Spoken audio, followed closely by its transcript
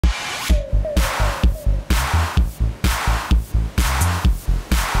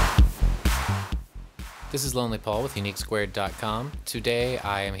This is Lonely Paul with UniqueSquared.com. Today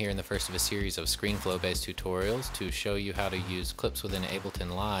I am here in the first of a series of ScreenFlow based tutorials to show you how to use clips within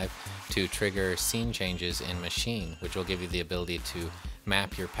Ableton Live to trigger scene changes in Maschine, which will give you the ability to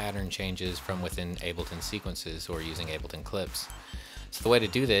map your pattern changes from within Ableton sequences or using Ableton clips. So the way to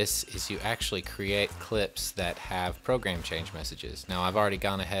do this is you actually create clips that have program change messages. Now I've already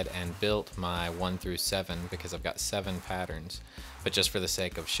gone ahead and built my 1 through 7 because I've got 7 patterns. But just for the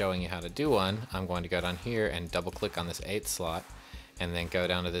sake of showing you how to do one, I'm going to go down here and double click on this 8th slot and then go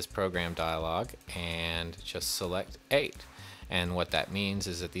down to this program dialog and just select 8. And what that means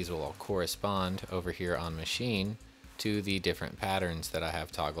is that these will all correspond over here on Maschine to the different patterns that I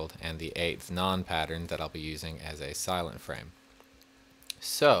have toggled and the 8th non-pattern that I'll be using as a silent frame.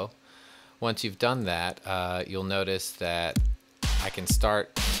 So once you've done that, you'll notice that I can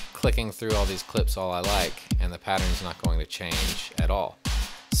start clicking through all these clips all I like, and the pattern's not going to change at all.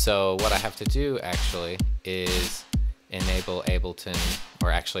 So what I have to do actually is enable Ableton,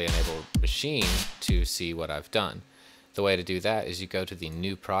 or actually enable Maschine to see what I've done. The way to do that is you go to the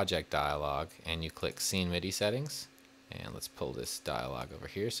New Project dialog and you click Scene MIDI Settings. And let's pull this dialog over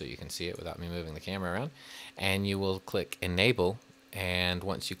here so you can see it without me moving the camera around. And you will click Enable, and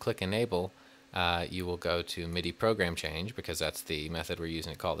once you click Enable, you will go to MIDI Program Change, because that's the method we're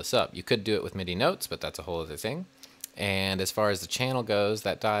using to call this up. You could do it with MIDI notes, but that's a whole other thing. And as far as the channel goes,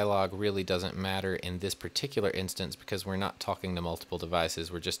 that dialog really doesn't matter in this particular instance because we're not talking to multiple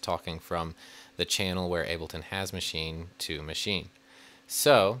devices. We're just talking from the channel where Ableton has Maschine to Maschine.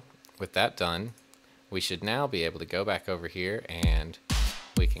 So with that done, we should now be able to go back over here and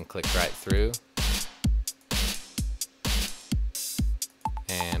we can click right through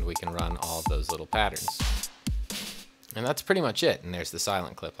and we can run all of those little patterns. And that's pretty much it. And there's the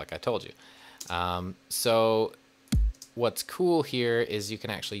silent clip like I told you. So what's cool here is you can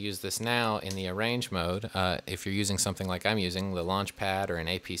actually use this now in the arrange mode. If you're using something like I'm using, the Launchpad or an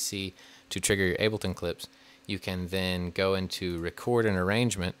APC to trigger your Ableton clips, you can then go into record an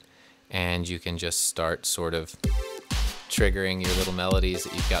arrangement and you can just start sort of triggering your little melodies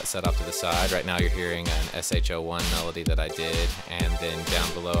that you've got set off to the side. Right now you're hearing an SHO1 melody that I did, and then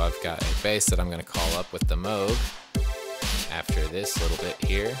down below I've got a bass that I'm going to call up with the Moog after this little bit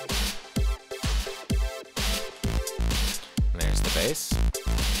here. And there's the bass.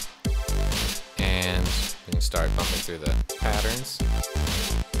 And we can start bumping through the patterns.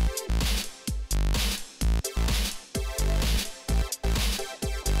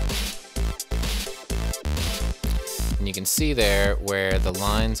 And you can see there where the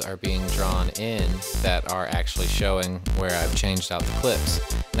lines are being drawn in that are actually showing where I've changed out the clips.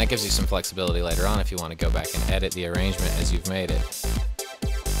 And that gives you some flexibility later on if you want to go back and edit the arrangement as you've made it.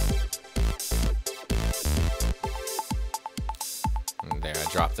 And there,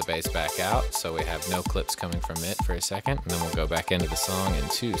 I dropped the bass back out, so we have no clips coming from it for a second. And then we'll go back into the song in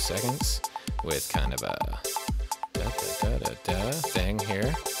 2 seconds with kind of a da-da-da-da-da thing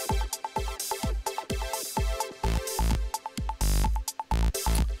here.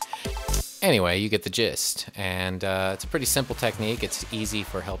 Anyway, you get the gist, and it's a pretty simple technique. It's easy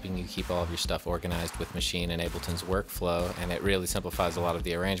for helping you keep all of your stuff organized with Maschine and Ableton's workflow, and it really simplifies a lot of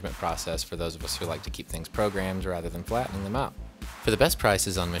the arrangement process for those of us who like to keep things programmed rather than flattening them out. For the best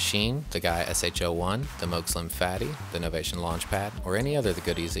prices on Maschine, the Gaia SHO1, the Moog Slim Fatty, the Novation Launchpad, or any other of the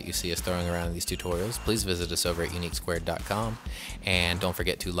goodies that you see us throwing around in these tutorials, please visit us over at UniqueSquared.com, and don't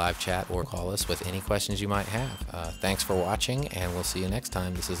forget to live chat or call us with any questions you might have. Thanks for watching, and we'll see you next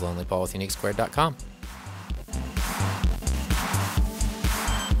time. This is Lonely Paul with UniqueSquared.com.